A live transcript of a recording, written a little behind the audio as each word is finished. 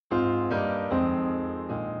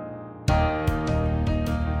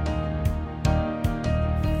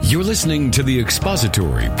You're listening to the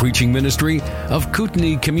expository preaching ministry of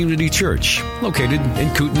Kootenai Community Church, located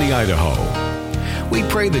in Kootenai, Idaho. We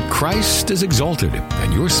pray that Christ is exalted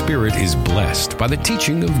and your spirit is blessed by the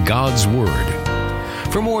teaching of God's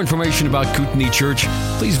Word. For more information about Kootenai Church,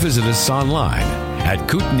 please visit us online at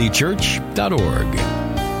kootenaichurch.org.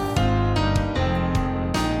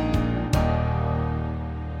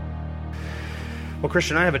 Well,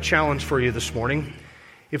 Christian, I have a challenge for you this morning.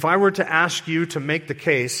 If I were to ask you to make the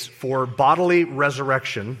case for bodily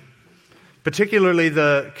resurrection, particularly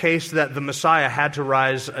the case that the Messiah had to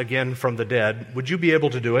rise again from the dead, would you be able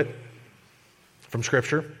to do it from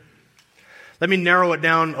Scripture? Let me narrow it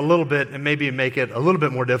down a little bit and maybe make it a little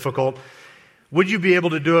bit more difficult. Would you be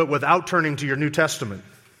able to do it without turning to your New Testament?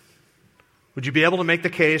 Would you be able to make the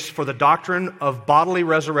case for the doctrine of bodily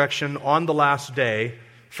resurrection on the last day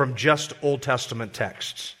from just Old Testament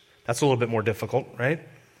texts? That's a little bit more difficult, right?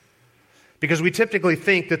 Because we typically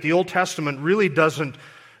think that the Old Testament really doesn't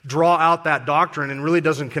draw out that doctrine and really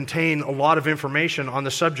doesn't contain a lot of information on the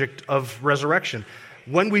subject of resurrection.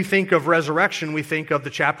 When we think of resurrection, we think of the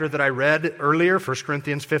chapter that I read earlier, 1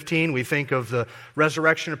 Corinthians 15. We think of the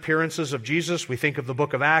resurrection appearances of Jesus. We think of the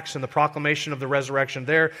book of Acts and the proclamation of the resurrection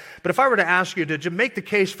there. But if I were to ask you to make the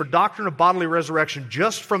case for doctrine of bodily resurrection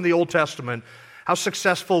just from the Old Testament, how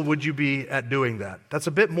successful would you be at doing that? That's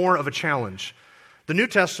a bit more of a challenge. The New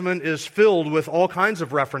Testament is filled with all kinds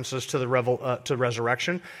of references to the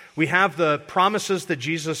resurrection. We have the promises that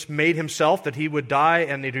Jesus made himself, that he would die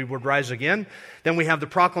and that he would rise again. Then we have the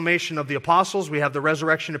proclamation of the apostles. We have the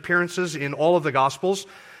resurrection appearances in all of the Gospels.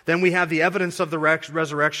 Then we have the evidence of the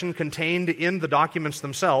resurrection contained in the documents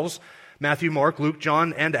themselves, Matthew, Mark, Luke,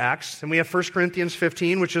 John, and Acts. And we have 1 Corinthians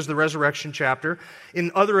 15, which is the resurrection chapter.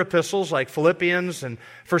 In other epistles like Philippians and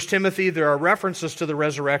 1 Timothy, there are references to the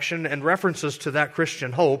resurrection and references to that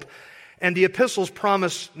Christian hope. And the epistles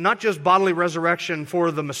promise not just bodily resurrection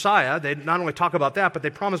for the Messiah. They not only talk about that, but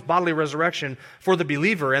they promise bodily resurrection for the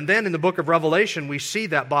believer. And then in the book of Revelation, we see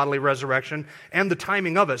that bodily resurrection and the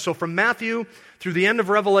timing of it. So from Matthew through the end of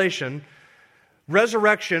Revelation,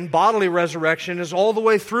 resurrection, bodily resurrection, is all the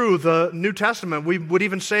way through the New Testament. We would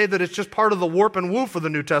even say that it's just part of the warp and woof of the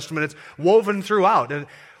New Testament. It's woven throughout. And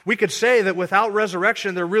we could say that without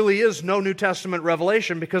resurrection, there really is no New Testament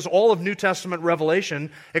revelation, because all of New Testament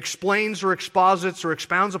revelation explains or exposits or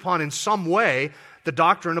expounds upon in some way the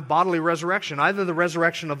doctrine of bodily resurrection, either the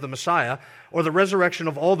resurrection of the Messiah or the resurrection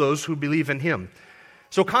of all those who believe in him.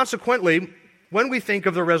 So consequently, when we think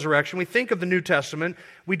of the resurrection, we think of the New Testament.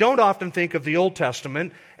 We don't often think of the Old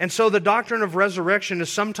Testament. And so the doctrine of resurrection is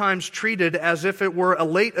sometimes treated as if it were a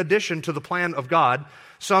late addition to the plan of God,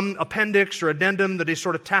 some appendix or addendum that he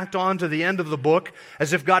sort of tacked on to the end of the book,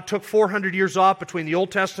 as if God took 400 years off between the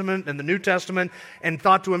Old Testament and the New Testament and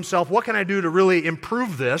thought to himself, what can I do to really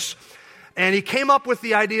improve this? And he came up with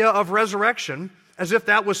the idea of resurrection as if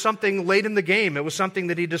that was something late in the game. It was something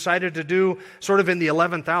that he decided to do sort of in the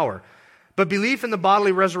 11th hour. But belief in the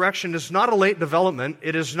bodily resurrection is not a late development.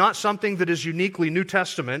 It is not something that is uniquely New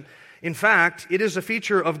Testament. In fact, it is a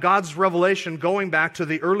feature of God's revelation going back to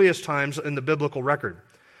the earliest times in the biblical record.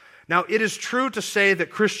 Now, it is true to say that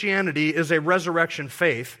Christianity is a resurrection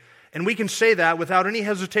faith, and we can say that without any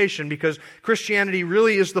hesitation because Christianity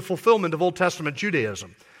really is the fulfillment of Old Testament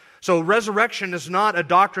Judaism. So resurrection is not a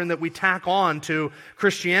doctrine that we tack on to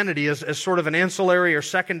Christianity as sort of an ancillary or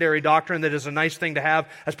secondary doctrine that is a nice thing to have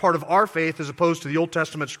as part of our faith as opposed to the Old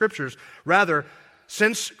Testament Scriptures. Rather,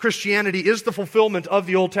 since Christianity is the fulfillment of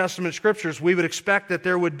the Old Testament Scriptures, we would expect that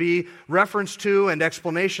there would be reference to and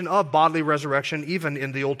explanation of bodily resurrection even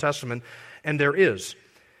in the Old Testament, and there is.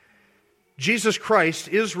 Jesus Christ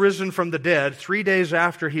is risen from the dead 3 days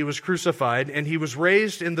after he was crucified, and he was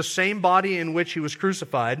raised in the same body in which he was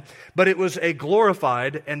crucified, but it was a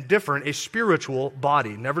glorified and different, a spiritual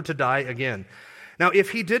body, never to die again. Now, if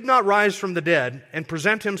he did not rise from the dead and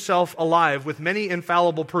present himself alive with many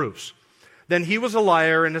infallible proofs, then he was a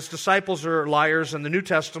liar and his disciples are liars, and the New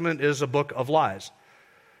Testament is a book of lies.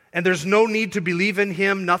 And there's no need to believe in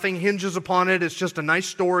him. Nothing hinges upon it. It's just a nice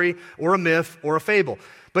story or a myth or a fable.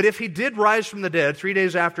 But if he did rise from the dead 3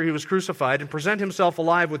 days after he was crucified and present himself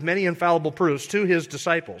alive with many infallible proofs to his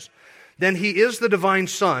disciples, then he is the divine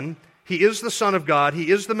Son, he is the Son of God, he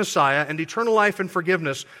is the Messiah, and eternal life and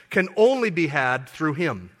forgiveness can only be had through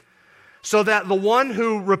him. So that the one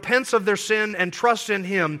who repents of their sin and trusts in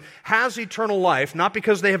him has eternal life, not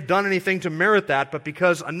because they have done anything to merit that, but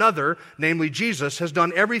because another, namely Jesus, has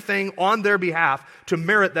done everything on their behalf to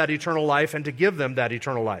merit that eternal life and to give them that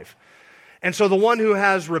eternal life. And so the one who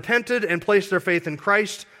has repented and placed their faith in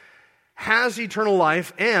Christ has eternal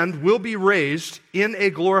life and will be raised in a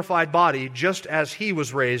glorified body just as he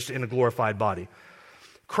was raised in a glorified body.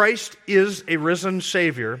 Christ is a risen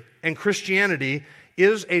Savior, and Christianity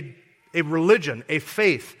is a religion, a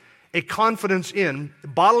faith, a confidence in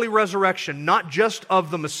bodily resurrection, not just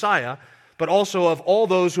of the Messiah, but also of all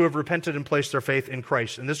those who have repented and placed their faith in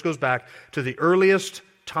Christ. And this goes back to the earliest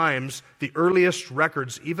times, the earliest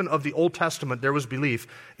records, even of the Old Testament, there was belief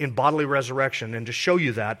in bodily resurrection. And to show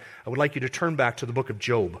you that, I would like you to turn back to the book of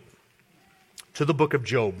Job. To the book of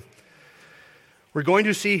Job. We're going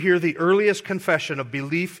to see here the earliest confession of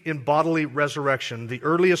belief in bodily resurrection, the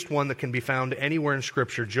earliest one that can be found anywhere in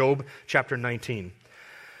Scripture, Job chapter 19.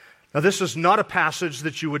 Now, this is not a passage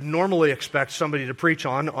that you would normally expect somebody to preach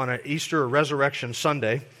on an Easter or Resurrection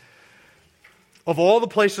Sunday. Of all the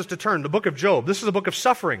places to turn, the book of Job, this is a book of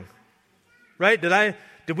suffering, right?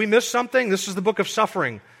 Did we miss something? This is the book of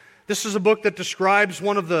suffering. This is a book that describes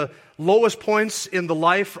one of the lowest points in the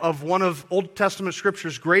life of one of Old Testament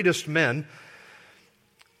Scripture's greatest men.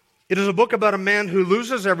 It is a book about a man who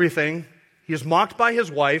loses everything. He is mocked by his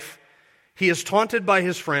wife. He is taunted by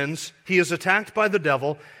his friends. He is attacked by the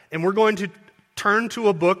devil. And we're going to turn to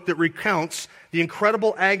a book that recounts the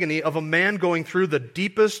incredible agony of a man going through the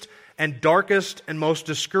deepest and darkest and most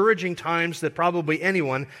discouraging times that probably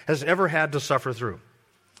anyone has ever had to suffer through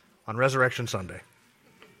on Resurrection Sunday.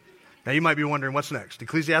 Now you might be wondering, what's next?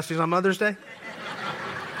 Ecclesiastes on Mother's Day?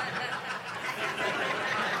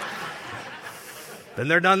 Been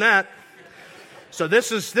there, done that. So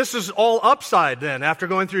this is all upside then. After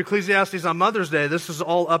going through Ecclesiastes on Mother's Day, this is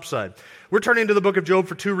all upside. We're turning to the book of Job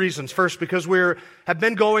for two reasons. First, because we have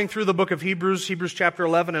been going through the book of Hebrews chapter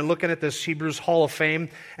 11, and looking at this Hebrews Hall of Fame.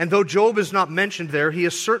 And though Job is not mentioned there, he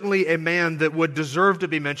is certainly a man that would deserve to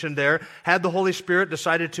be mentioned there had the Holy Spirit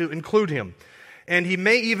decided to include him. And he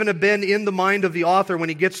may even have been in the mind of the author when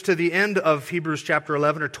he gets to the end of Hebrews chapter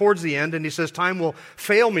 11, or towards the end, and he says, time will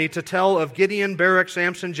fail me to tell of Gideon, Barak,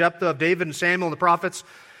 Samson, Jephthah, of David and Samuel and the prophets.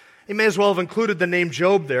 He may as well have included the name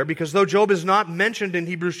Job there, because though Job is not mentioned in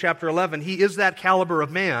Hebrews chapter 11, he is that caliber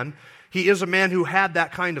of man. He is a man who had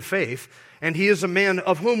that kind of faith, and he is a man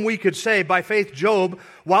of whom we could say, by faith, Job,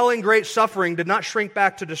 while in great suffering, did not shrink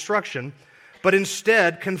back to destruction, but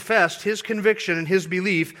instead confessed his conviction and his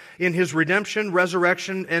belief in his redemption,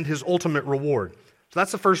 resurrection, and his ultimate reward. So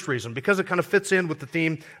that's the first reason, because it kind of fits in with the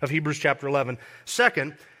theme of Hebrews chapter 11.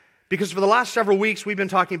 Second, because for the last several weeks we've been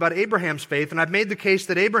talking about Abraham's faith, and I've made the case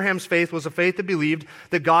that Abraham's faith was a faith that believed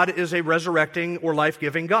that God is a resurrecting or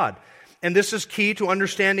life-giving God. And this is key to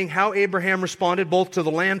understanding how Abraham responded both to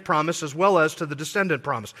the land promise as well as to the descendant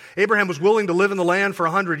promise. Abraham was willing to live in the land for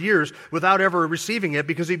 100 years without ever receiving it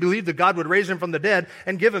because he believed that God would raise him from the dead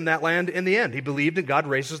and give him that land in the end. He believed that God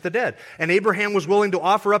raises the dead. And Abraham was willing to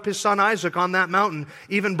offer up his son Isaac on that mountain,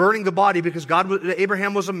 even burning the body, because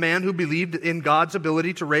Abraham was a man who believed in God's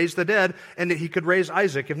ability to raise the dead and that he could raise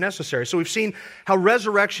Isaac if necessary. So we've seen how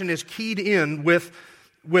resurrection is keyed in with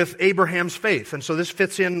Abraham's faith. And so this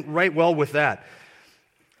fits in right well with that.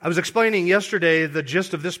 I was explaining yesterday the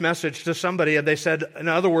gist of this message to somebody, and they said, in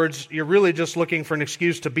other words, you're really just looking for an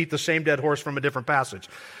excuse to beat the same dead horse from a different passage.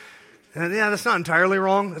 And yeah, that's not entirely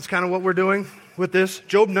wrong. That's kind of what we're doing with this.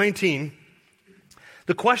 Job 19.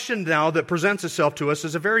 The question now that presents itself to us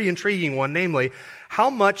is a very intriguing one, namely,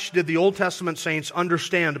 how much did the Old Testament saints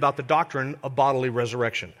understand about the doctrine of bodily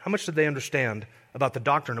resurrection? How much did they understand about the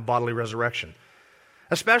doctrine of bodily resurrection?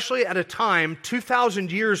 Especially at a time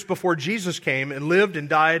 2,000 years before Jesus came and lived and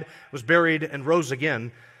died, was buried and rose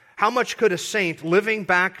again. How much could a saint living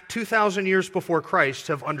back 2,000 years before Christ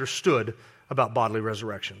have understood about bodily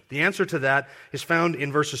resurrection? The answer to that is found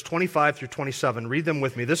in verses 25 through 27. Read them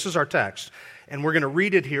with me. This is our text, and we're going to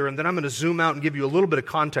read it here, and then I'm going to zoom out and give you a little bit of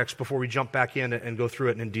context before we jump back in and go through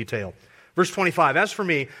it in detail. Verse 25, as for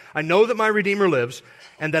me, I know that my Redeemer lives,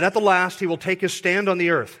 and that at the last he will take his stand on the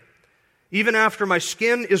earth. Even after my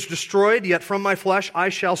skin is destroyed, yet from my flesh I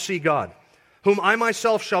shall see God, whom I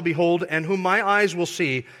myself shall behold, and whom my eyes will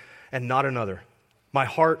see, and not another. My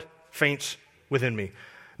heart faints within me.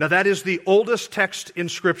 Now that is the oldest text in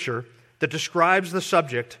Scripture that describes the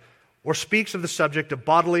subject, or speaks of the subject of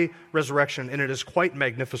bodily resurrection, and it is quite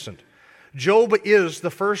magnificent. Job is the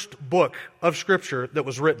first book of Scripture that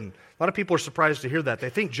was written. A lot of people are surprised to hear that. They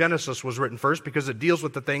think Genesis was written first because it deals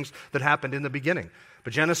with the things that happened in the beginning.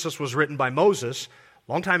 But Genesis was written by Moses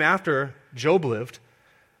a long time after Job lived.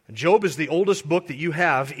 And Job is the oldest book that you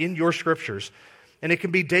have in your Scriptures. And it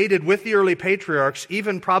can be dated with the early patriarchs,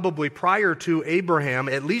 even probably prior to Abraham,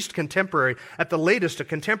 at least contemporary, at the latest a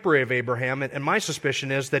contemporary of Abraham. And my suspicion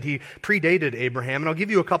is that he predated Abraham. And I'll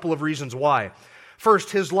give you a couple of reasons why.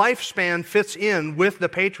 First, his lifespan fits in with the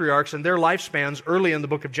patriarchs and their lifespans early in the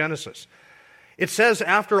book of Genesis. It says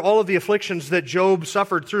after all of the afflictions that Job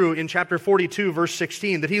suffered through in chapter 42, verse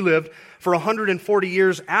 16, that he lived for 140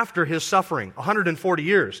 years after his suffering. 140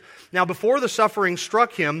 years. Now, before the suffering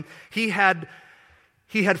struck him, he had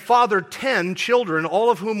fathered 10 children,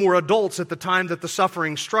 all of whom were adults at the time that the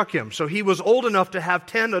suffering struck him. So he was old enough to have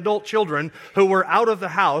 10 adult children who were out of the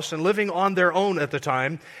house and living on their own at the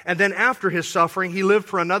time. And then after his suffering, he lived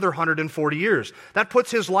for another 140 years. That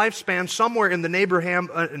puts his lifespan somewhere in the neighborhood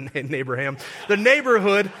of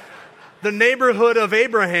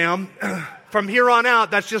Abraham. From here on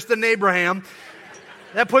out, that's just the Nabraham.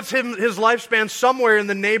 That puts his lifespan somewhere in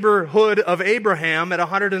the neighborhood of Abraham at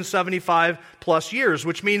 175 plus years,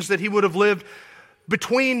 which means that he would have lived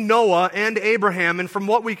between Noah and Abraham. And from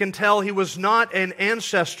what we can tell, he was not an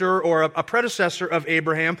ancestor or a predecessor of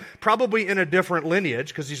Abraham, probably in a different lineage,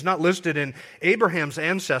 because he's not listed in Abraham's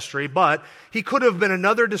ancestry, but he could have been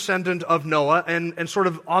another descendant of Noah and sort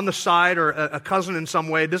of on the side or a cousin in some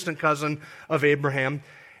way, a distant cousin of Abraham,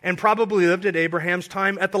 and probably lived at Abraham's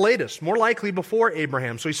time at the latest, more likely before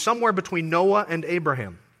Abraham. So he's somewhere between Noah and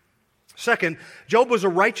Abraham. Second, Job was a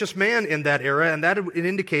righteous man in that era, and that would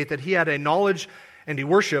indicate that he had a knowledge of and he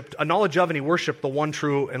worshiped the one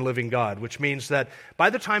true and living God, which means that by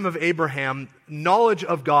the time of Abraham, knowledge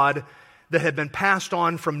of God that had been passed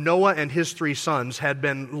on from Noah and his 3 sons had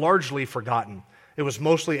been largely forgotten. It was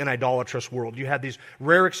mostly an idolatrous world. You had these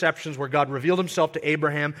rare exceptions where God revealed himself to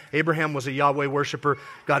Abraham. Abraham was a Yahweh worshiper.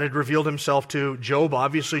 God had revealed himself to Job.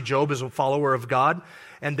 Obviously, Job is a follower of God.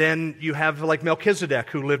 And then you have like Melchizedek,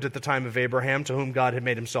 who lived at the time of Abraham, to whom God had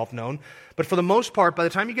made himself known. But for the most part, by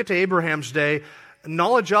the time you get to Abraham's day,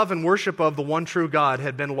 knowledge of and worship of the one true God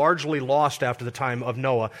had been largely lost after the time of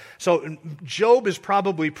Noah. So Job is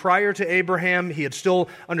probably prior to Abraham. He had still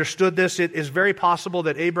understood this. It is very possible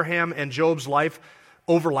that Abraham and Job's life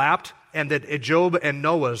overlapped, and that Job and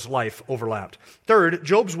Noah's life overlapped. Third,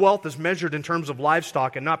 Job's wealth is measured in terms of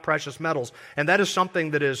livestock and not precious metals, and that is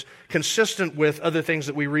something that is consistent with other things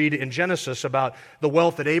that we read in Genesis about the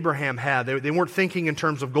wealth that Abraham had. They weren't thinking in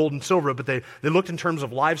terms of gold and silver, but they looked in terms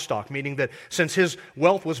of livestock, meaning that since his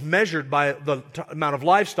wealth was measured by the amount of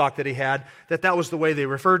livestock that he had, that was the way they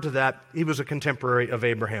referred to that. He was a contemporary of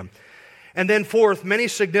Abraham. And then fourth, many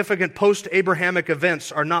significant post-Abrahamic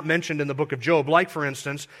events are not mentioned in the book of Job, like, for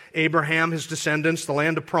instance, Abraham, his descendants, the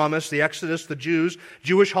land of promise, the Exodus, the Jews,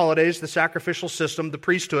 Jewish holidays, the sacrificial system, the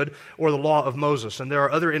priesthood, or the law of Moses. And there are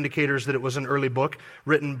other indicators that it was an early book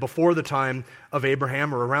written before the time of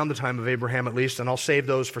Abraham, or around the time of Abraham at least, and I'll save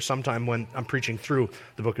those for some time when I'm preaching through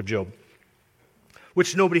the book of Job,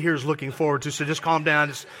 which nobody here is looking forward to, so just calm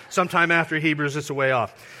down. It's sometime after Hebrews, it's a way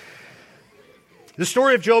off. The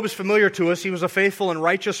story of Job is familiar to us. He was a faithful and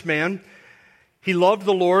righteous man. He loved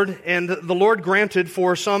the Lord, and the Lord granted,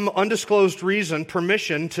 for some undisclosed reason,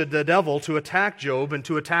 permission to the devil to attack Job and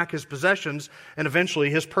to attack his possessions and eventually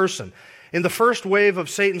his person. In the first wave of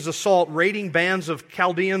Satan's assault, raiding bands of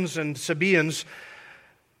Chaldeans and Sabaeans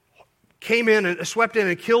came in and swept in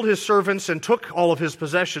and killed his servants and took all of his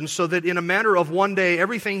possessions, so that in a matter of one day,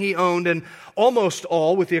 everything he owned, and almost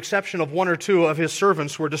all, with the exception of 1 or 2 of his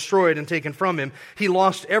servants, were destroyed and taken from him. He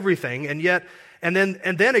lost everything, and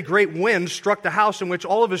then a great wind struck the house in which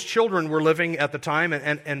all of his children were living at the time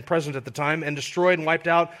and present at the time, and destroyed and wiped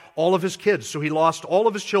out all of his kids. So he lost all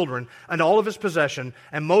of his children and all of his possession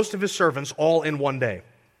and most of his servants all in one day.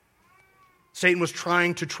 Satan was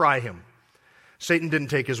trying to try him. Satan didn't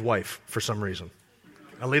take his wife for some reason.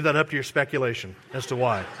 I'll leave that up to your speculation as to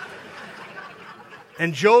why.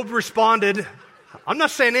 And Job responded, I'm not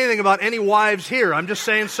saying anything about any wives here. I'm just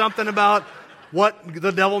saying something about what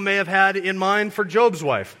the devil may have had in mind for Job's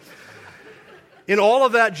wife. In all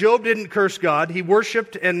of that, Job didn't curse God. He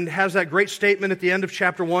worshiped and has that great statement at the end of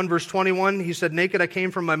chapter 1, verse 21. He said, naked I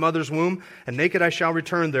came from my mother's womb, and naked I shall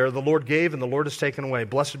return there. The Lord gave, and the Lord has taken away.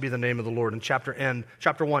 Blessed be the name of the Lord. And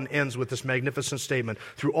chapter 1 ends with this magnificent statement.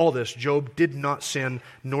 Through all this, Job did not sin,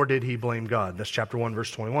 nor did he blame God. That's chapter 1,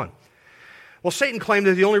 verse 21. Well, Satan claimed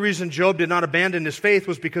that the only reason Job did not abandon his faith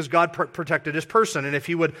was because God protected his person. And if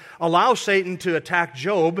he would allow Satan to attack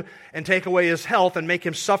Job and take away his health and make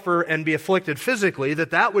him suffer and be afflicted physically,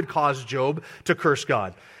 that would cause Job to curse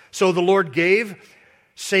God. So the Lord gave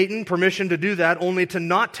Satan permission to do that, only to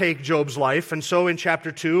not take Job's life. And so in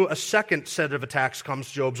chapter 2, a second set of attacks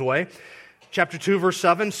comes Job's way. Chapter 2, verse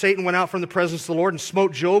 7, Satan went out from the presence of the Lord and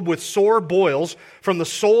smote Job with sore boils from the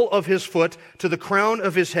sole of his foot to the crown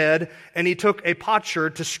of his head, and he took a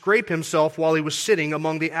potsherd to scrape himself while he was sitting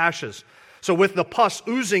among the ashes. So with the pus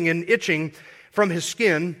oozing and itching from his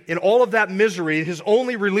skin. In all of that misery, his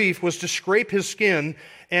only relief was to scrape his skin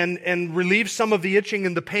and relieve some of the itching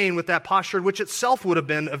and the pain with that potsherd, which itself would have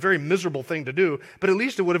been a very miserable thing to do, but at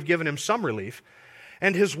least it would have given him some relief.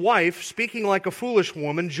 And his wife, speaking like a foolish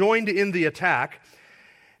woman, joined in the attack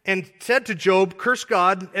and said to Job, "Curse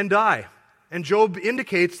God and die." And Job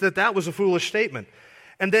indicates that that was a foolish statement.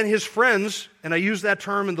 And then his friends, and I use that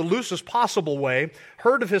term in the loosest possible way,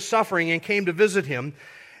 heard of his suffering and came to visit him.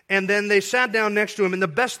 And then they sat down next to him, and the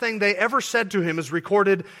best thing they ever said to him is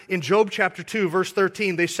recorded in Job chapter 2, verse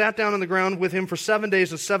 13. They sat down on the ground with him for 7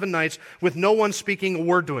 days and 7 nights with no one speaking a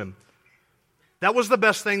word to him. That was the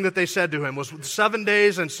best thing that they said to him, was 7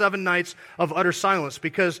 days and 7 nights of utter silence,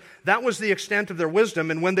 because that was the extent of their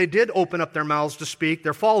wisdom. And when they did open up their mouths to speak,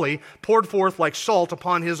 their folly poured forth like salt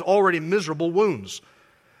upon his already miserable wounds.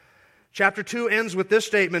 Chapter 2 ends with this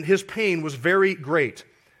statement: his pain was very great.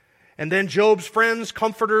 And then Job's friends,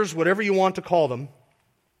 comforters, whatever you want to call them,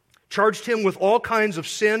 charged him with all kinds of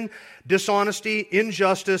sin, dishonesty,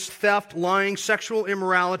 injustice, theft, lying, sexual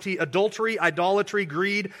immorality, adultery, idolatry,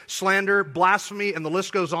 greed, slander, blasphemy, and the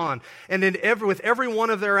list goes on. And with every one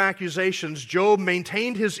of their accusations, Job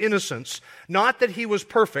maintained his innocence. Not that he was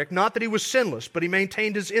perfect, not that he was sinless, but he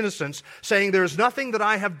maintained his innocence, saying, "There is nothing that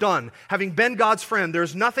I have done. Having been God's friend, there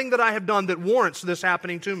is nothing that I have done that warrants this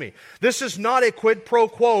happening to me. This is not a quid pro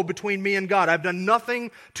quo between me and God. I've done nothing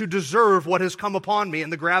to deserve what has come upon me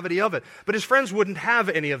and the gravity of it." But his friends wouldn't have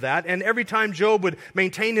any of that. And every time Job would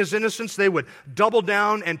maintain his innocence, they would double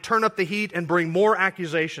down and turn up the heat and bring more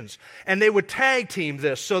accusations. And they would tag team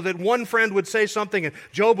this so that one friend would say something and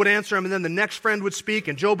Job would answer him, and then the next friend would speak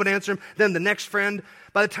and Job would answer him, then the next friend.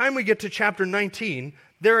 By the time we get to chapter 19,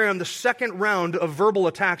 they're on the second round of verbal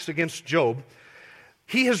attacks against Job.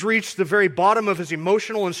 He has reached the very bottom of his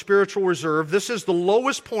emotional and spiritual reserve. This is the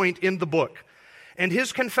lowest point in the book. And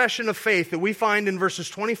his confession of faith that we find in verses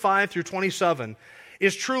 25 through 27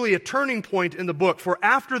 is truly a turning point in the book. For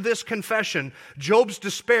after this confession, Job's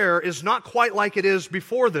despair is not quite like it is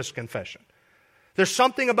before this confession. There's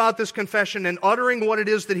something about this confession and uttering what it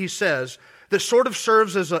is that he says that sort of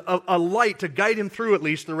serves as a light to guide him through at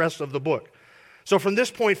least the rest of the book. So from this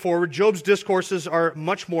point forward, Job's discourses are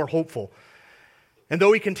much more hopeful. And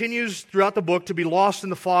though he continues throughout the book to be lost in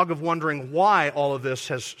the fog of wondering why all of this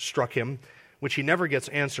has struck him, which he never gets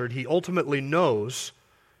answered, he ultimately knows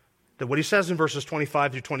that what he says in verses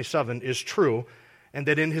 25 through 27 is true, and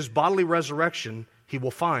that in his bodily resurrection, he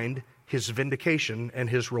will find his vindication and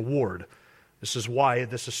his reward. This is why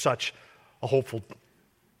this is such a hopeful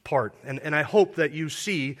part. And I hope that you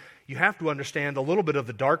see, you have to understand a little bit of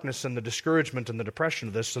the darkness and the discouragement and the depression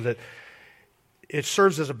of this so that it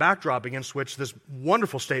serves as a backdrop against which this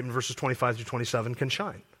wonderful statement, verses 25 through 27, can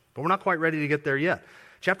shine. But we're not quite ready to get there yet.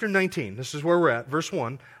 Chapter 19, this is where we're at. Verse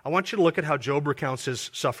 1, I want you to look at how Job recounts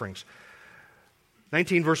his sufferings.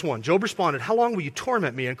 19, verse 1, Job responded, "How long will you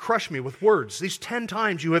torment me and crush me with words? These 10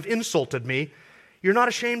 times you have insulted me. You're not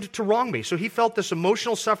ashamed to wrong me." So he felt this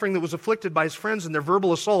emotional suffering that was afflicted by his friends and their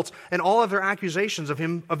verbal assaults and all of their accusations of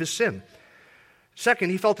him, of his sin.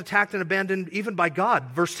 Second, he felt attacked and abandoned even by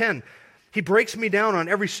God. Verse 10, "He breaks me down on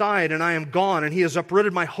every side and I am gone, and he has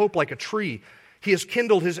uprooted my hope like a tree. He has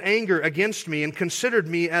kindled his anger against me and considered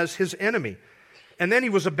me as his enemy." And then he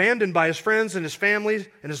was abandoned by his friends and his family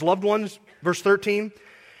and his loved ones. Verse 13,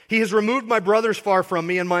 "He has removed my brothers far from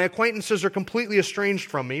me, and my acquaintances are completely estranged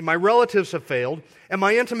from me. My relatives have failed, and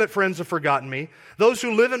my intimate friends have forgotten me. Those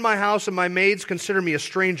who live in my house and my maids consider me a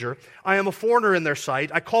stranger. I am a foreigner in their sight.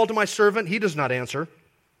 I call to my servant, he does not answer.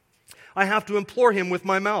 I have to implore him with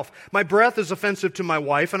my mouth. My breath is offensive to my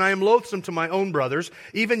wife, and I am loathsome to my own brothers.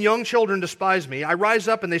 Even young children despise me. I rise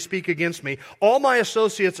up and they speak against me. All my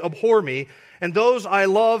associates abhor me, and those I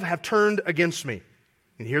love have turned against me."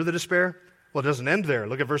 You hear the despair? Well, it doesn't end there.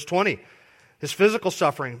 Look at verse 20. His physical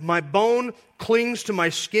suffering. "My bone clings to my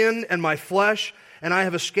skin and my flesh, and I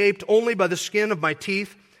have escaped only by the skin of my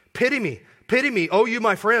teeth. Pity me, O you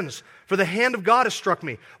my friends, for the hand of God has struck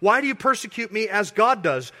me. Why do you persecute me as God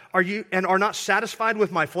does? Are not satisfied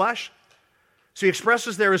with my flesh?" So he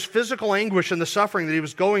expresses there his physical anguish and the suffering that he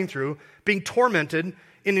was going through, being tormented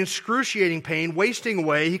in excruciating pain, wasting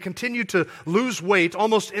away. He continued to lose weight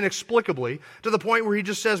almost inexplicably to the point where he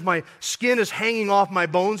just says, "My skin is hanging off my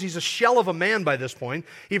bones." He's a shell of a man by this point.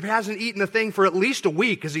 He hasn't eaten a thing for at least a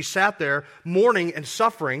week as he sat there mourning and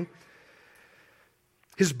suffering.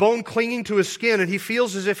 His bone clinging to his skin, and he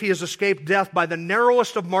feels as if he has escaped death by the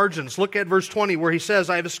narrowest of margins. Look at verse 20 where he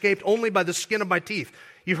says, "I have escaped only by the skin of my teeth."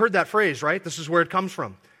 You've heard that phrase, right? This is where it comes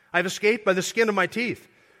from. I have escaped by the skin of my teeth.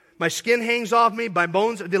 My skin hangs off me, my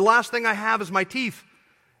bones. The last thing I have is my teeth.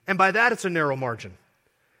 And by that, it's a narrow margin.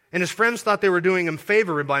 And his friends thought they were doing him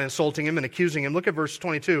favor by insulting him and accusing him. Look at verse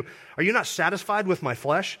 22. Are you not satisfied with my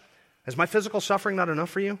flesh? Is my physical suffering not enough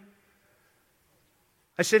for you?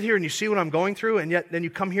 I sit here and you see what I'm going through, and yet then you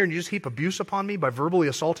come here and you just heap abuse upon me by verbally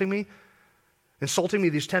assaulting me, insulting me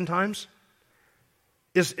these 10 times.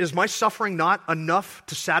 Is my suffering not enough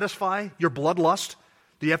to satisfy your bloodlust?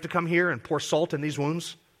 Do you have to come here and pour salt in these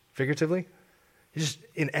wounds, figuratively? He's just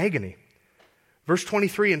in agony. Verse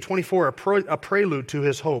 23 and 24, a prelude to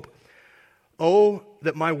his hope. Oh,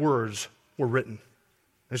 that my words were written.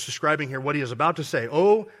 It's describing here what he is about to say.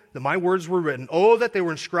 Oh, that my words were written. Oh, that they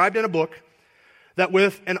were inscribed in a book, that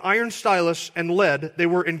with an iron stylus and lead they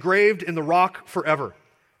were engraved in the rock forever.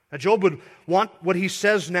 Now, Job would want what he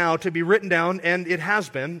says now to be written down, and it has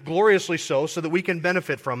been, gloriously so that we can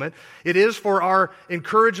benefit from it. It is for our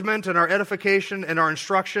encouragement and our edification and our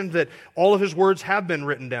instruction that all of his words have been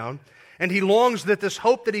written down. And he longs that this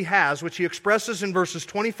hope that he has, which he expresses in verses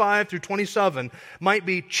 25 through 27, might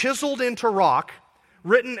be chiseled into rock,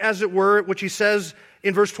 written as it were, which he says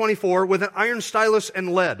in verse 24, with an iron stylus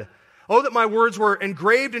and lead. Oh, that my words were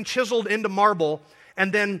engraved and chiseled into marble,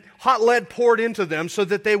 and then hot lead poured into them so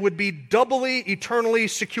that they would be doubly, eternally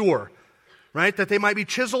secure, right? That they might be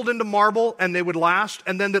chiseled into marble and they would last,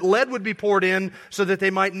 and then that lead would be poured in so that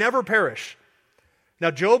they might never perish. Now,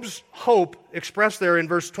 Job's hope expressed there in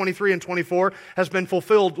verse 23 and 24 has been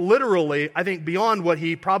fulfilled literally, I think, beyond what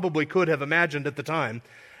he probably could have imagined at the time,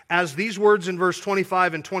 as these words in verse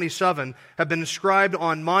 25 and 27 have been inscribed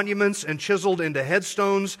on monuments and chiseled into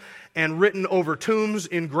headstones and written over tombs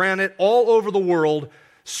in granite all over the world,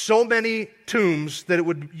 so many tombs that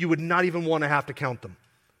you would not even want to have to count them.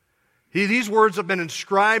 These words have been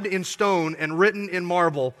inscribed in stone and written in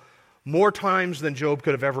marble more times than Job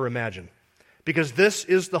could have ever imagined. Because this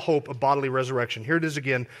is the hope of bodily resurrection. Here it is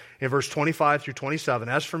again in verse 25 through 27.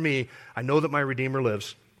 As for me, I know that my Redeemer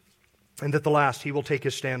lives, and at the last he will take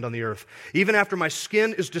his stand on the earth. Even after my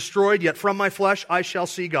skin is destroyed, yet from my flesh I shall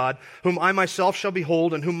see God, whom I myself shall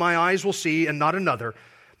behold, and whom my eyes will see, and not another.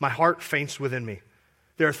 My heart faints within me.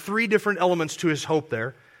 There are 3 different elements to his hope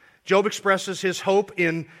there. Job expresses his hope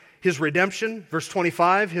in his redemption, verse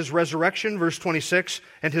 25, his resurrection, verse 26,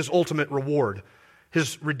 and his ultimate reward.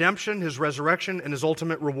 His redemption, his resurrection, and his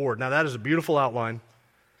ultimate reward. Now that is a beautiful outline.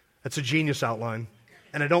 That's a genius outline.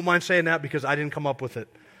 And I don't mind saying that because I didn't come up with it.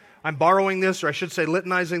 I'm borrowing this, or I should say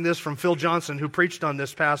litanizing this, from Phil Johnson, who preached on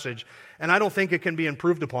this passage. And I don't think it can be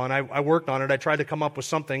improved upon. I worked on it. I tried to come up with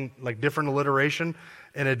something like different alliteration,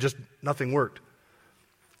 and nothing worked.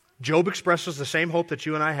 Job expresses the same hope that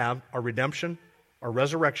you and I have, our redemption, our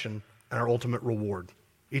resurrection, and our ultimate reward.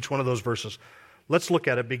 Each one of those verses. Let's look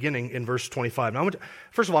at it beginning in verse 25. Now,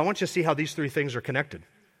 first of all, I want you to see how these 3 things are connected.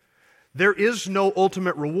 There is no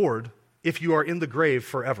ultimate reward if you are in the grave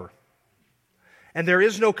forever. And there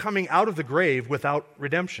is no coming out of the grave without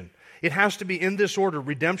redemption. It has to be in this order: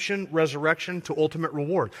 redemption, resurrection, to ultimate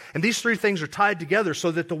reward. And these 3 things are tied together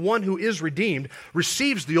so that the one who is redeemed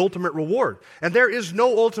receives the ultimate reward. And there is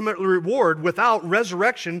no ultimate reward without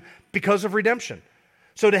resurrection because of redemption.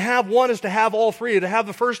 So to have one is to have all 3. To have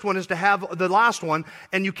the first one is to have the last one,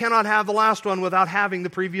 and you cannot have the last one without having the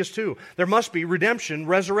previous 2. There must be redemption,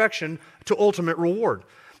 resurrection, to ultimate reward.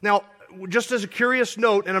 Now, just as a curious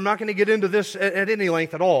note, and I'm not going to get into this at any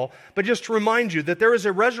length at all, but just to remind you that there is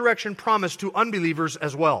a resurrection promise to unbelievers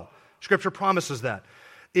as well. Scripture promises that.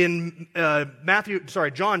 In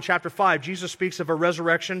John chapter 5, Jesus speaks of a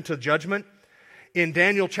resurrection to judgment. In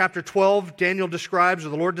Daniel chapter 12, the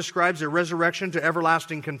Lord describes a resurrection to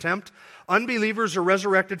everlasting contempt. Unbelievers are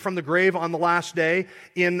resurrected from the grave on the last day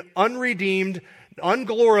in unredeemed,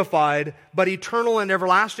 unglorified, but eternal and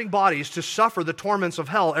everlasting bodies to suffer the torments of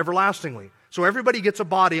hell everlastingly. So everybody gets a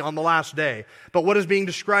body on the last day. But what is being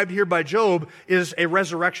described here by Job is a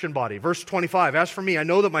resurrection body. Verse 25, as for me, I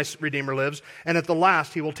know that my Redeemer lives, and at the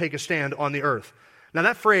last he will take a stand on the earth. Now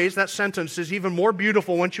that phrase, that sentence, is even more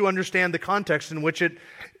beautiful once you understand the context in which it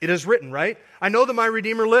is written, right? I know that my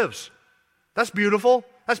Redeemer lives. That's beautiful.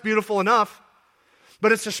 That's beautiful enough.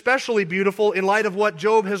 But it's especially beautiful in light of what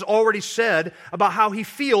Job has already said about how he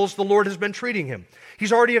feels the Lord has been treating him.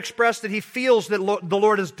 He's already expressed that he feels that the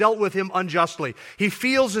Lord has dealt with him unjustly. He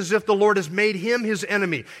feels as if the Lord has made him his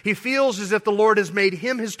enemy. He feels as if the Lord has made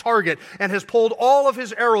him his target and has pulled all of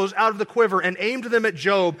his arrows out of the quiver and aimed them at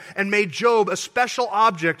Job and made Job a special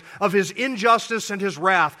object of his injustice and his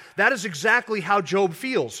wrath. That is exactly how Job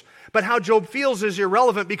feels. But how Job feels is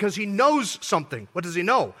irrelevant because he knows something. What does he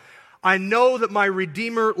know? I know that my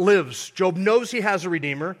Redeemer lives. Job knows he has a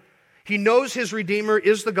Redeemer. He knows his Redeemer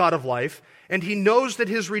is the God of life, and he knows that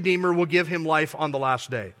his Redeemer will give him life on the last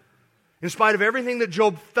day. In spite of everything that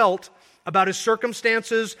Job felt about his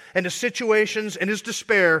circumstances and his situations and his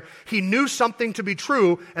despair, he knew something to be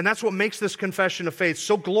true, and that's what makes this confession of faith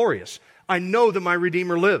so glorious. I know that my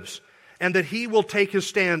Redeemer lives, and that he will take his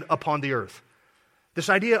stand upon the earth. This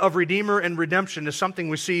idea of Redeemer and redemption is something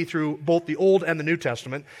we see through both the Old and the New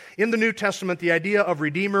Testament. In the New Testament, the idea of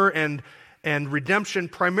Redeemer and redemption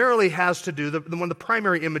primarily has to do, one of the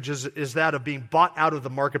primary images is that of being bought out of the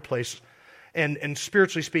marketplace. And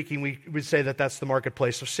spiritually speaking, we would say that that's the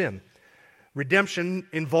marketplace of sin. Redemption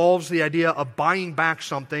involves the idea of buying back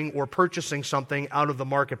something or purchasing something out of the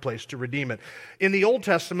marketplace to redeem it. In the Old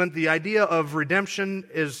Testament, the idea of redemption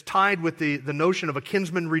is tied with the notion of a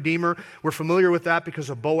kinsman redeemer. We're familiar with that because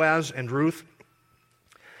of Boaz and Ruth.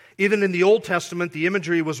 Even in the Old Testament, the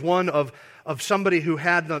imagery was one of somebody who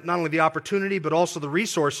had not only the opportunity but also the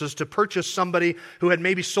resources to purchase somebody who had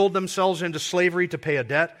maybe sold themselves into slavery to pay a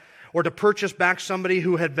debt, or to purchase back somebody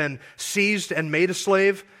who had been seized and made a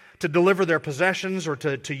slave, to deliver their possessions or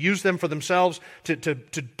to use them for themselves, to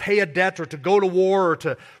pay a debt or to go to war or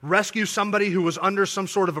to rescue somebody who was under some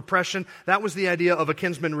sort of oppression. That was the idea of a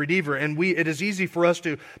kinsman redeemer. And it is easy for us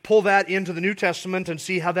to pull that into the New Testament and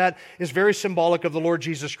see how that is very symbolic of the Lord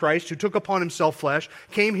Jesus Christ, who took upon himself flesh,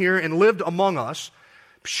 came here and lived among us,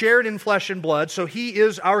 shared in flesh and blood. So he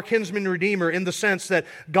is our kinsman redeemer in the sense that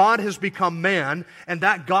God has become man, and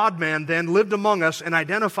that God-man then lived among us and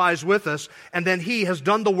identifies with us, and then he has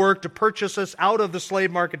done the work to purchase us out of the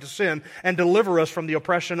slave market to sin and deliver us from the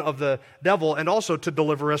oppression of the devil, and also to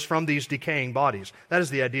deliver us from these decaying bodies. That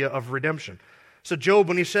is the idea of redemption. So Job,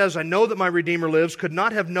 when he says, I know that my Redeemer lives, could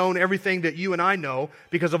not have known everything that you and I know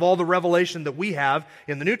because of all the revelation that we have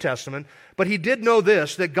in the New Testament, but he did know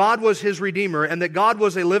this, that God was his Redeemer, and that God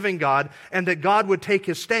was a living God, and that God would take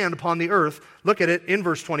his stand upon the earth. Look at it in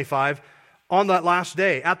verse 25, on that last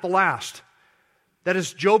day, at the last. That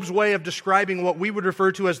is Job's way of describing what we would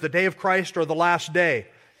refer to as the day of Christ or the last day.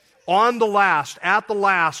 On the last, at the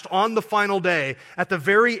last, on the final day, at the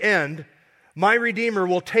very end, my Redeemer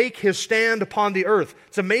will take his stand upon the earth.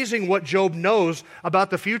 It's amazing what Job knows about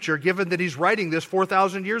the future, given that he's writing this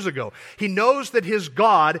 4,000 years ago. He knows that his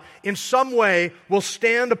God, in some way, will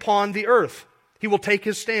stand upon the earth. He will take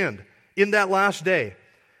his stand in that last day.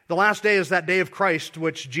 The last day is that day of Christ,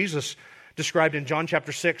 which Jesus described in John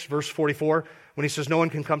chapter 6, verse 44, when he says, no one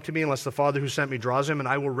can come to me unless the Father who sent me draws him, and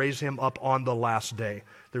I will raise him up on the last day.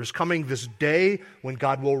 There's coming this day when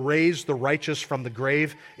God will raise the righteous from the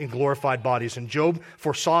grave in glorified bodies. And Job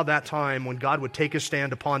foresaw that time when God would take his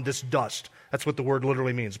stand upon this dust. That's what the word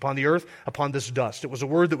literally means. Upon the earth, upon this dust. It was a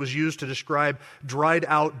word that was used to describe dried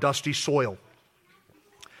out, dusty soil.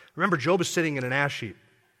 Remember, Job is sitting in an ash heap,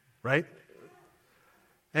 right?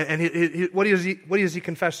 And what is he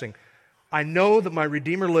confessing? I know that my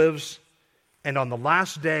Redeemer lives, and on the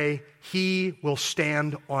last day, he will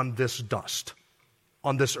stand on this dust,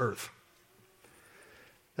 on this earth.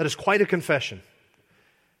 That is quite a confession.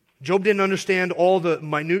 Job didn't understand all the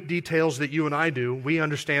minute details that you and I do. We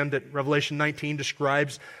understand that Revelation 19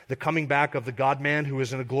 describes the coming back of the God-man who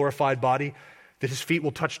is in a glorified body, that his feet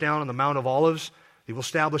will touch down on the Mount of Olives. He will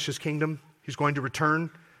establish his kingdom. He's going to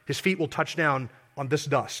return. His feet will touch down on this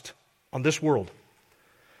dust, on this world.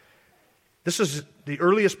 This is the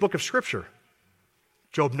earliest book of Scripture.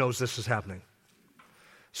 Job knows this is happening.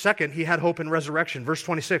 Second, he had hope in resurrection. Verse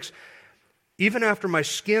 26, even after my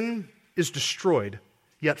skin is destroyed,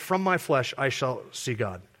 yet from my flesh I shall see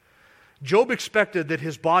God. Job expected that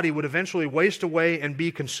his body would eventually waste away and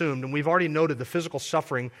be consumed, and we've already noted the physical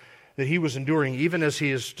suffering that he was enduring, even as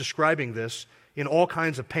he is describing this, in all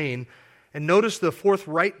kinds of pain. And notice the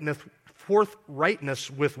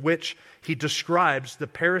forthrightness with which he describes the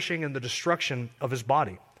perishing and the destruction of his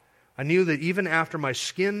body. I knew that even after my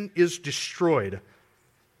skin is destroyed,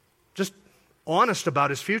 just honest about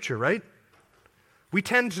his future, right? We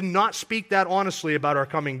tend to not speak that honestly about our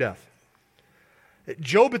coming death.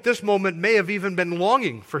 Job at this moment may have even been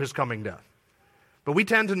longing for his coming death, but we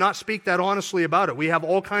tend to not speak that honestly about it. We have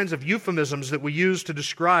all kinds of euphemisms that we use to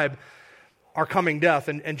describe our coming death,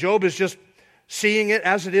 and Job is just seeing it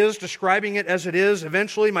as it is, describing it as it is.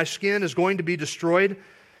 Eventually my skin is going to be destroyed.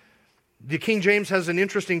 The King James has an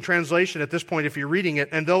interesting translation at this point if you're reading it.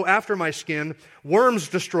 And though after my skin worms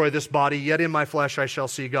destroy this body, yet in my flesh I shall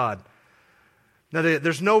see God. Now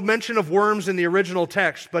there's no mention of worms in the original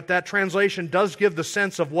text, but that translation does give the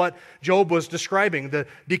sense of what Job was describing, the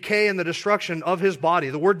decay and the destruction of his body.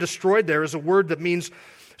 The word destroyed there is a word that means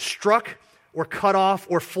struck or cut off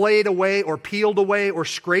or flayed away or peeled away or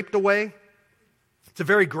scraped away. It's a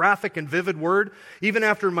very graphic and vivid word. Even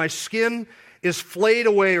after my skin is flayed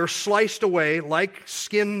away or sliced away like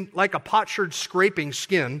a potsherd scraping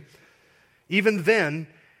skin, even then,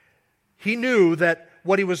 He knew that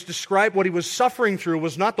what he was suffering through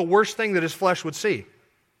was not the worst thing that his flesh would see.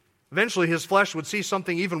 Eventually, his flesh would see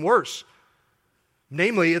something even worse,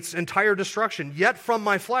 namely its entire destruction. Yet from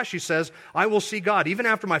my flesh, he says, I will see God. Even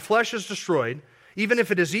after my flesh is destroyed, even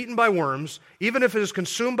if it is eaten by worms, even if it is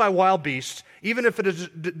consumed by wild beasts, even if it is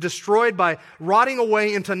destroyed by rotting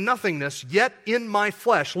away into nothingness, yet in my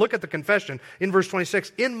flesh, look at the confession in verse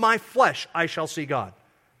 26, in my flesh I shall see God.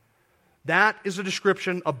 That is a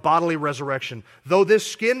description of bodily resurrection. Though this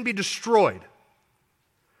skin be destroyed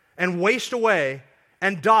and waste away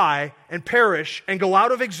and die and perish and go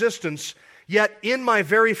out of existence, yet in my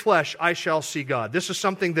very flesh I shall see God. This is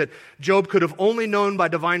something that Job could have only known by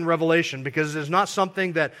divine revelation, because it is not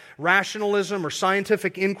something that rationalism or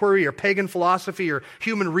scientific inquiry or pagan philosophy or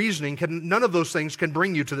human reasoning none of those things can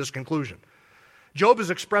bring you to this conclusion. Job is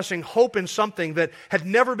expressing hope in something that had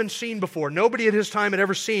never been seen before. Nobody at his time had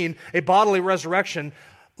ever seen a bodily resurrection,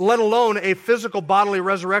 let alone a physical bodily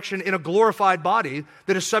resurrection in a glorified body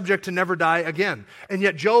that is subject to never die again. And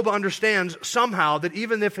yet Job understands somehow that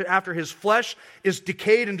even if after his flesh is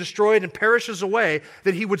decayed and destroyed and perishes away,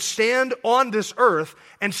 that he would stand on this earth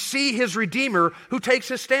and see his Redeemer who takes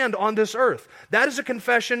his stand on this earth. That is a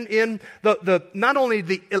confession in not only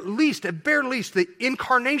at bare least, the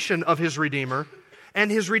incarnation of his Redeemer, and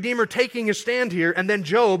his Redeemer taking his stand here, and then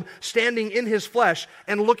Job standing in his flesh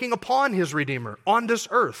and looking upon his Redeemer on this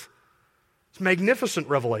earth. It's a magnificent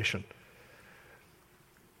revelation.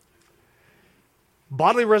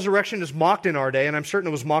 Bodily resurrection is mocked in our day, and I'm certain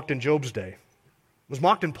it was mocked in Job's day. It was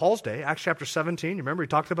mocked in Paul's day, Acts chapter 17. You remember he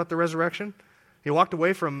talked about the resurrection? He walked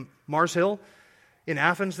away from Mars Hill in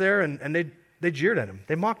Athens there, and they jeered at him.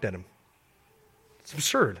 They mocked at him. It's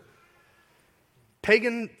absurd.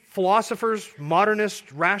 Pagan philosophers,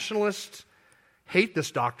 modernists, rationalists hate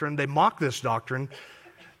this doctrine. They mock this doctrine.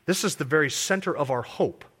 This is the very center of our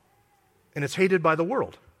hope, and it's hated by the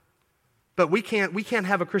world. But we can't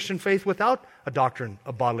have a Christian faith without a doctrine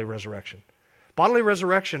of bodily resurrection. Bodily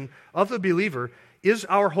resurrection of the believer is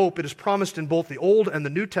our hope. It is promised in both the Old and the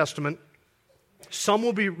New Testament. Some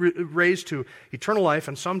will be raised to eternal life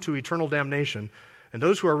and some to eternal damnation. And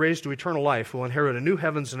those who are raised to eternal life will inherit a new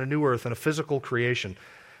heavens and a new earth and a physical creation.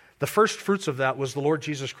 The first fruits of that was the Lord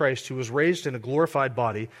Jesus Christ, who was raised in a glorified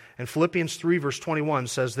body. And Philippians 3 verse 21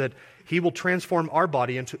 says that he will transform our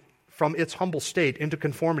body from its humble state into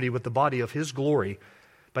conformity with the body of his glory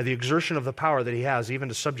by the exertion of the power that he has, even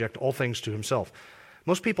to subject all things to himself.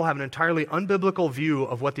 Most people have an entirely unbiblical view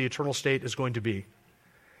of what the eternal state is going to be.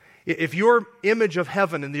 If your image of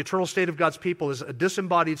heaven and the eternal state of God's people is a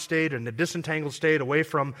disembodied state and a disentangled state away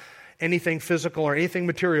from anything physical or anything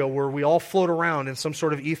material, where we all float around in some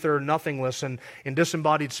sort of ether nothingness and in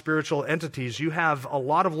disembodied spiritual entities, you have a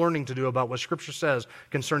lot of learning to do about what Scripture says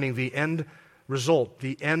concerning the end result,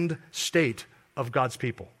 the end state of God's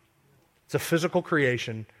people. It's a physical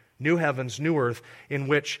creation, new heavens, new earth,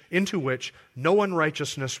 into which no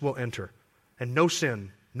unrighteousness will enter, and no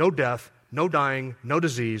sin, no death, no dying, no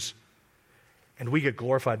disease, and we get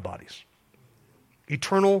glorified bodies.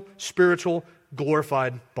 Eternal, spiritual,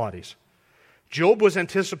 glorified bodies. Job was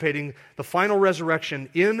anticipating the final resurrection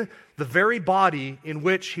in the very body in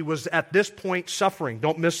which he was at this point suffering.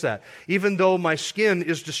 Don't miss that. Even though my skin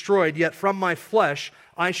is destroyed, yet from my flesh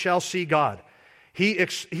I shall see God. He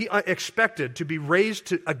expected to be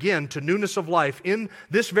raised again to newness of life in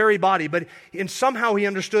this very body, but somehow he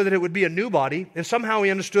understood that it would be a new body, and somehow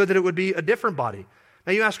he understood that it would be a different body.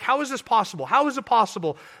 Now you ask, how is this possible? How is it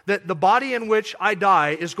possible that the body in which I die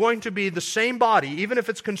is going to be the same body, even if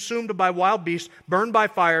it's consumed by wild beasts, burned by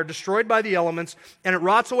fire, destroyed by the elements, and it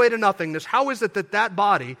rots away to nothingness? How is it that that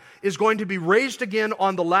body is going to be raised again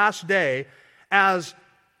on the last day as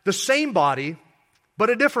the same body, but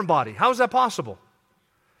a different body? How is that possible?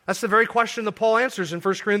 That's the very question that Paul answers in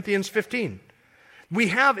 1 Corinthians 15.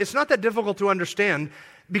 It's not that difficult to understand,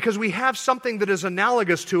 because we have something that is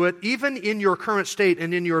analogous to it, even in your current state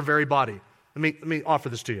and in your very body. Let me offer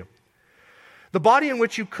this to you. The body in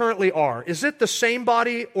which you currently are, is it the same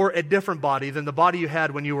body or a different body than the body you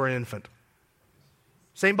had when you were an infant?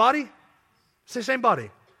 Same body? Say same body.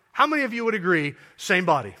 How many of you would agree, same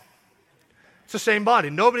body? It's the same body.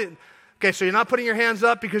 Okay, so you're not putting your hands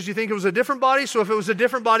up because you think it was a different body? So if it was a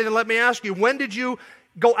different body, then let me ask you, when did you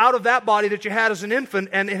go out of that body that you had as an infant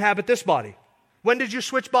and inhabit this body? When did you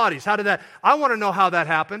switch bodies? How did that? I want to know how that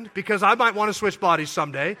happened, because I might want to switch bodies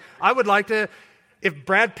someday. I would like to, if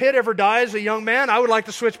Brad Pitt ever dies a young man, I would like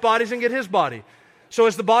to switch bodies and get his body. So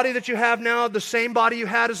is the body that you have now the same body you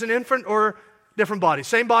had as an infant or different body?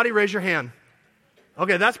 Same body, raise your hand.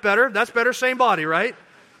 Okay, that's better. That's better, same body, right?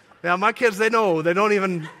 Now my kids, they know. They don't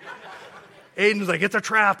even... Aiden's like, it's a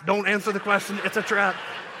trap. Don't answer the question. It's a trap.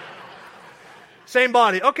 Same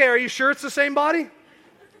body. Okay, are you sure it's the same body?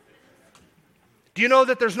 Do you know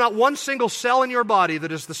that there's not one single cell in your body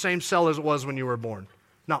that is the same cell as it was when you were born?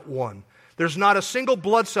 Not one. There's not a single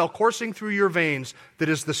blood cell coursing through your veins that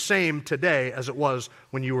is the same today as it was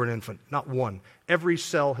when you were an infant. Not one. Every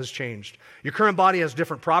cell has changed. Your current body has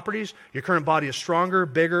different properties. Your current body is stronger,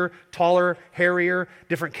 bigger, taller, hairier,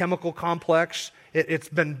 different chemical complex. It's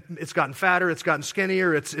gotten fatter, it's gotten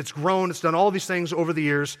skinnier, it's grown, it's done all these things over the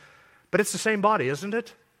years. But it's the same body, isn't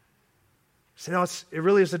it? So no, it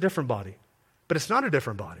really is a different body. But it's not a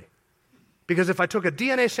different body. Because if I took a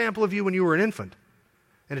DNA sample of you when you were an infant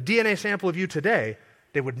and a DNA sample of you today,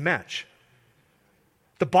 they would match.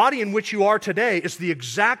 The body in which you are today is the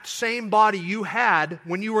exact same body you had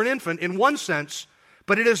when you were an infant in one sense,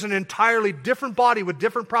 but it is an entirely different body with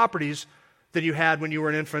different properties than you had when you were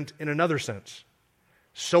an infant in another sense.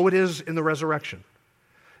 So it is in the resurrection.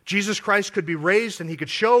 Jesus Christ could be raised and he could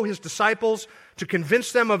show his disciples to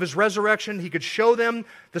convince them of his resurrection. He could show them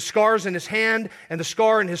the scars in his hand and the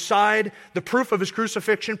scar in his side, the proof of his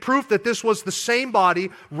crucifixion, proof that this was the same body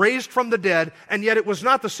raised from the dead, and yet it was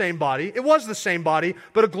not the same body. It was the same body,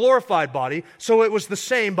 but a glorified body. So it was the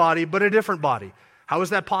same body, but a different body. How is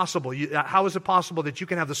that possible? How is it possible that you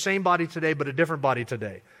can have the same body today, but a different body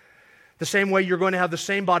today? The same way you're going to have the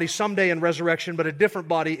same body someday in resurrection, but a different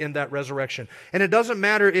body in that resurrection. And it doesn't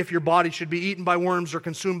matter if your body should be eaten by worms or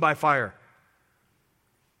consumed by fire.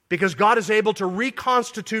 Because God is able to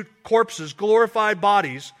reconstitute corpses, glorified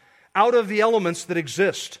bodies, out of the elements that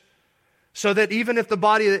exist. So that even if the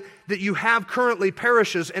body that you have currently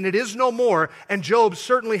perishes, and it is no more, and Job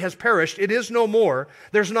certainly has perished, it is no more,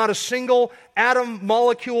 there's not a single atom,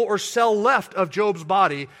 molecule, or cell left of Job's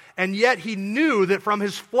body, and yet he knew that from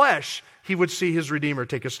his flesh he would see his Redeemer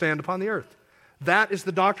take a stand upon the earth. That is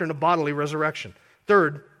the doctrine of bodily resurrection.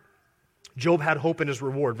 Third, Job had hope in his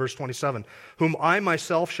reward. Verse 27, whom I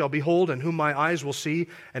myself shall behold and whom my eyes will see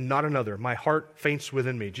and not another. My heart faints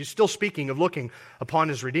within me. He's still speaking of looking upon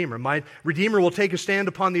his Redeemer. My Redeemer will take a stand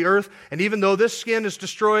upon the earth, and even though this skin is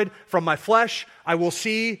destroyed from my flesh, I will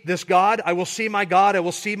see this God. I will see my God. I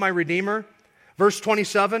will see my Redeemer. Verse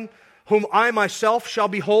 27, whom I myself shall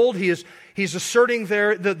behold. He's asserting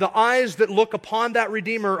there that the eyes that look upon that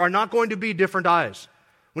Redeemer are not going to be different eyes.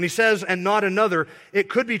 When he says, and not another, it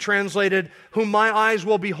could be translated, whom my eyes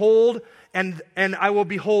will behold, and I will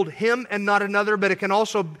behold him and not another, but it can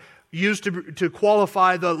also used to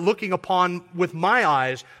qualify the looking upon with my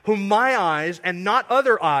eyes, whom my eyes and not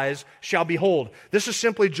other eyes shall behold. This is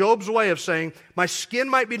simply Job's way of saying, my skin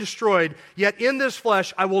might be destroyed, yet in this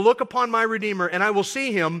flesh I will look upon my Redeemer and I will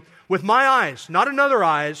see him with my eyes, not another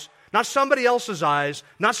eyes, not somebody else's eyes,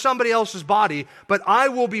 not somebody else's body, but I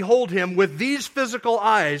will behold him with these physical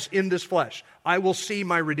eyes in this flesh. I will see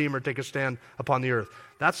my Redeemer take a stand upon the earth.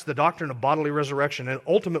 That's the doctrine of bodily resurrection. And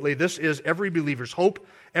ultimately, this is every believer's hope,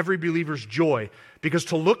 every believer's joy. Because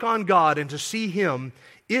to look on God and to see him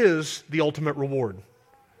is the ultimate reward.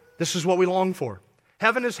 This is what we long for.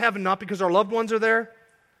 Heaven is heaven not because our loved ones are there.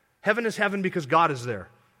 Heaven is heaven because God is there.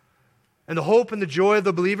 And the hope and the joy of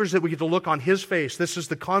the believers that we get to look on his face. This is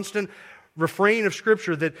the constant refrain of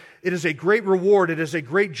Scripture that it is a great reward, it is a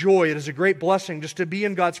great joy, it is a great blessing just to be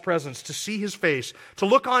in God's presence, to see his face, to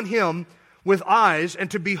look on him with eyes and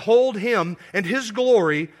to behold him and his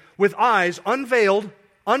glory with eyes unveiled,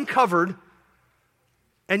 uncovered,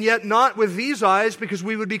 and yet not with these eyes because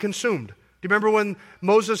we would be consumed. Do you remember when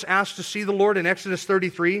Moses asked to see the Lord in Exodus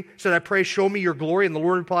 33? He said, I pray, show me your glory. And the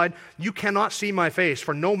Lord replied, you cannot see my face,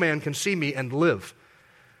 for no man can see me and live.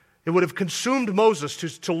 It would have consumed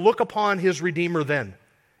Moses to look upon his Redeemer then.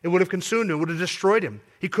 It would have consumed him. It would have destroyed him.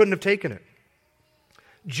 He couldn't have taken it.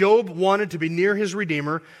 Job wanted to be near his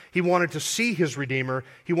Redeemer. He wanted to see his Redeemer.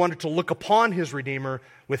 He wanted to look upon his Redeemer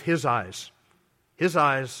with his eyes. His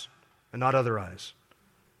eyes and not other eyes.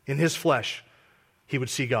 In his flesh, he would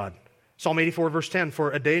see God. Psalm 84, verse 10,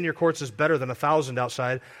 for a day in your courts is better than 1,000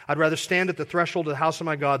 outside. I'd rather stand at the threshold of the house of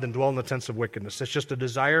my God than dwell in the tents of wickedness. It's just a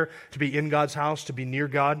desire to be in God's house, to be near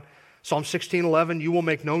God. Psalm 16:11, you will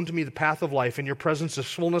make known to me the path of life. In your presence is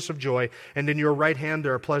fullness of joy, and in your right hand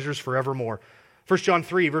there are pleasures forevermore. 1 John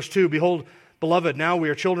 3, verse 2, behold, beloved, now we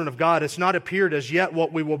are children of God. It's not appeared as yet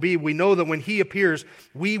what we will be. We know that when he appears,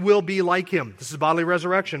 we will be like him. This is bodily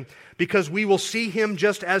resurrection, because we will see him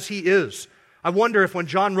just as he is. I wonder if when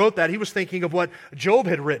John wrote that, he was thinking of what Job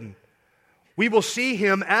had written. We will see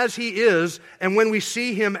him as he is, and when we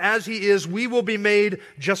see him as he is, we will be made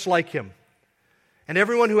just like him. And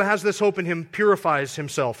everyone who has this hope in him purifies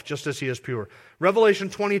himself just as he is pure.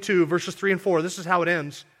 Revelation 22, verses 3 and 4, this is how it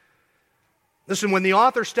ends. Listen, when the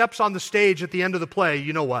author steps on the stage at the end of the play,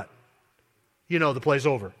 you know what? You know the play's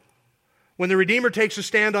over. When the Redeemer takes a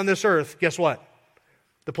stand on this earth, guess what?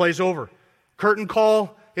 The play's over. Curtain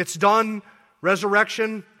call, it's done.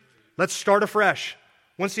 Resurrection, let's start afresh.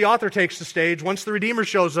 Once the author takes the stage, once the Redeemer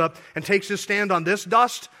shows up and takes his stand on this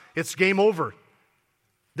dust, it's game over.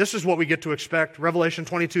 This is what we get to expect. Revelation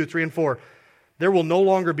 22, 3 and 4. There will no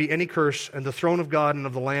longer be any curse, and the throne of God and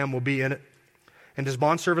of the Lamb will be in it. And his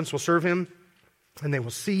bondservants will serve him, and they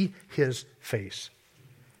will see his face.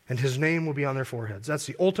 And his name will be on their foreheads. That's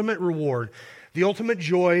the ultimate reward, the ultimate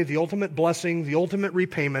joy, the ultimate blessing, the ultimate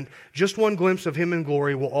repayment. Just one glimpse of him in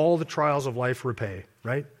glory will all the trials of life repay,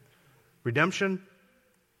 right? Redemption,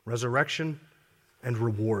 resurrection, and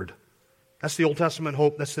reward. That's the Old Testament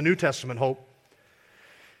hope. That's the New Testament hope.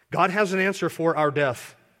 God has an answer for our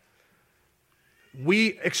death.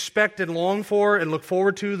 We expect and long for and look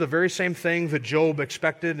forward to the very same thing that Job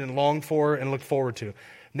expected and longed for and looked forward to.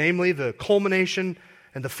 Namely, the culmination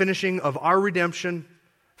and the finishing of our redemption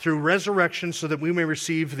through resurrection so that we may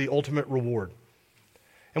receive the ultimate reward.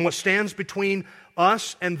 And what stands between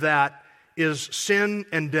us and that is sin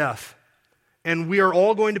and death. And we are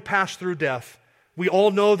all going to pass through death. We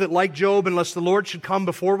all know that like Job, unless the Lord should come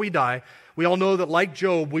before we die, we all know that like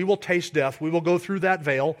Job, we will taste death. We will go through that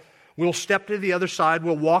veil. We'll step to the other side.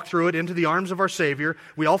 We'll walk through it into the arms of our Savior.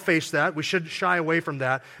 We all face that. We should shy away from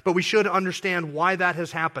that. But we should understand why that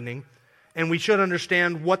is happening. And we should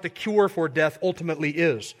understand what the cure for death ultimately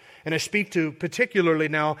is. And I speak to particularly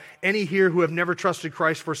now any here who have never trusted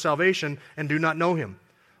Christ for salvation and do not know Him.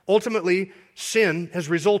 Ultimately, sin has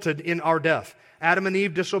resulted in our death. Adam and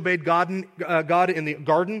Eve disobeyed God in the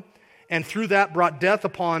garden, and through that brought death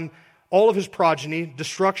upon all of his progeny,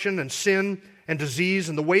 destruction and sin and disease,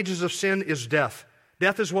 and the wages of sin is death.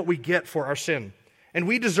 Death is what we get for our sin. And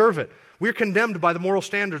we deserve it. We're condemned by the moral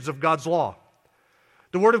standards of God's law.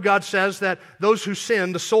 The Word of God says that those who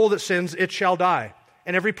sin, the soul that sins, it shall die.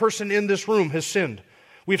 And every person in this room has sinned.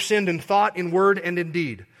 We've sinned in thought, in word, and in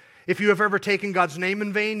deed. If you have ever taken God's name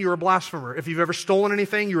in vain, you're a blasphemer. If you've ever stolen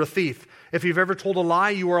anything, you're a thief. If you've ever told a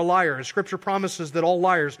lie, you are a liar. And Scripture promises that all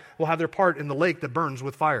liars will have their part in the lake that burns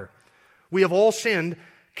with fire. We have all sinned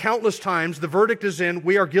countless times. The verdict is in,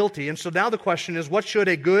 we are guilty. And so now the question is, what should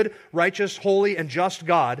a good, righteous, holy, and just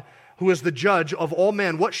God, who is the judge of all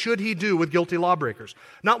men, what should He do with guilty lawbreakers?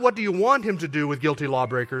 Not what do you want Him to do with guilty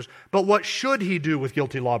lawbreakers, but what should He do with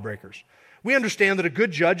guilty lawbreakers? We understand that a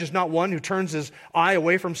good judge is not one who turns his eye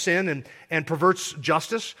away from sin and perverts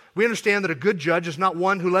justice. We understand that a good judge is not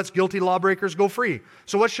one who lets guilty lawbreakers go free.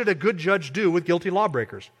 So what should a good judge do with guilty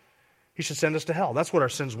lawbreakers? He should send us to hell. That's what our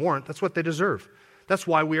sins warrant. That's what they deserve. That's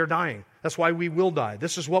why we are dying. That's why we will die.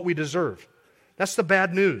 This is what we deserve. That's the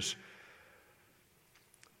bad news.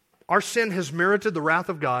 Our sin has merited the wrath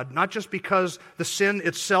of God, not just because the sin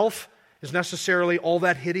itself is necessarily all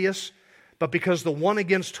that hideous, but because the one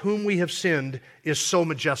against whom we have sinned is so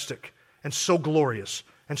majestic and so glorious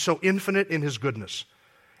and so infinite in His goodness.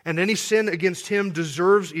 And any sin against Him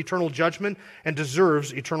deserves eternal judgment and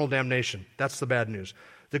deserves eternal damnation. That's the bad news.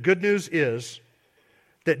 The good news is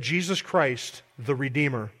that Jesus Christ, the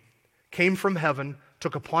Redeemer, came from heaven,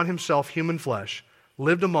 took upon Himself human flesh,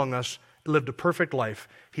 lived among us, lived a perfect life.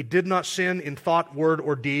 He did not sin in thought, word,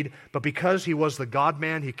 or deed, but because He was the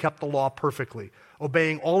God-man, He kept the law perfectly,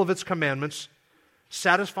 obeying all of its commandments,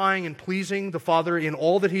 satisfying and pleasing the Father in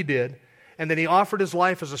all that He did, and then He offered His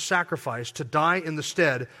life as a sacrifice to die in the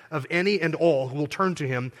stead of any and all who will turn to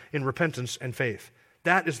Him in repentance and faith.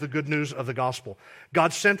 That is the good news of the gospel.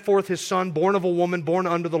 God sent forth His Son, born of a woman, born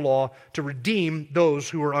under the law, to redeem those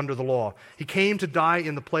who were under the law. He came to die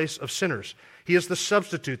in the place of sinners. He is the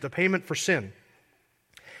substitute, the payment for sin.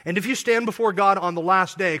 And if you stand before God on the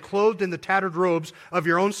last day, clothed in the tattered robes of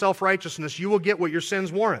your own self-righteousness, you will get what your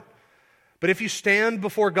sins warrant. But if you stand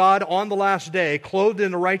before God on the last day, clothed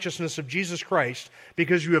in the righteousness of Jesus Christ,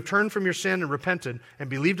 because you have turned from your sin and repented and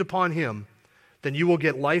believed upon Him, then you will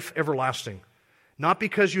get life everlasting. Not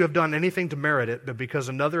because you have done anything to merit it, but because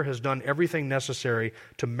another has done everything necessary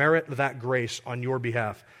to merit that grace on your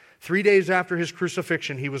behalf. 3 days after His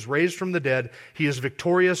crucifixion, He was raised from the dead. He is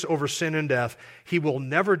victorious over sin and death. He will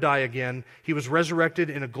never die again. He was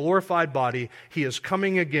resurrected in a glorified body. He is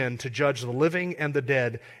coming again to judge the living and the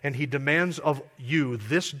dead, and He demands of you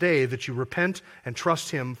this day that you repent and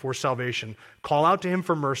trust Him for salvation. Call out to Him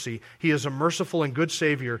for mercy. He is a merciful and good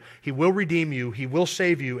Savior. He will redeem you, He will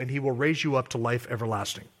save you, and He will raise you up to life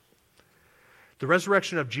everlasting. The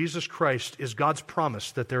resurrection of Jesus Christ is God's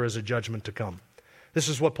promise that there is a judgment to come. This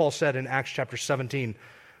is what Paul said in Acts chapter 17,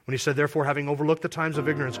 When he said, therefore, having overlooked the times of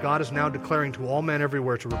ignorance, God is now declaring to all men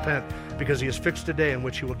everywhere to repent, because he has fixed a day in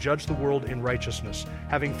which he will judge the world in righteousness,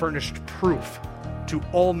 having furnished proof to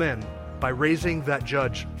all men by raising that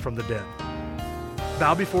judge from the dead.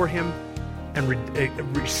 Bow before him and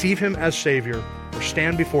receive him as Savior, or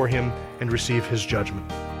stand before him and receive his judgment.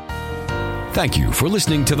 Thank you for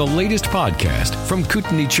listening to the latest podcast from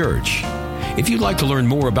Kootenai Church. If you'd like to learn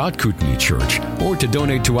more about Kootenai Church or to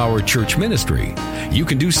donate to our church ministry, you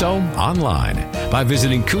can do so online by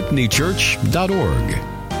visiting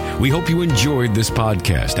kootenaichurch.org. We hope you enjoyed this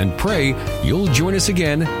podcast and pray you'll join us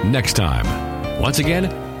again next time. Once again,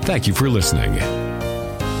 thank you for listening.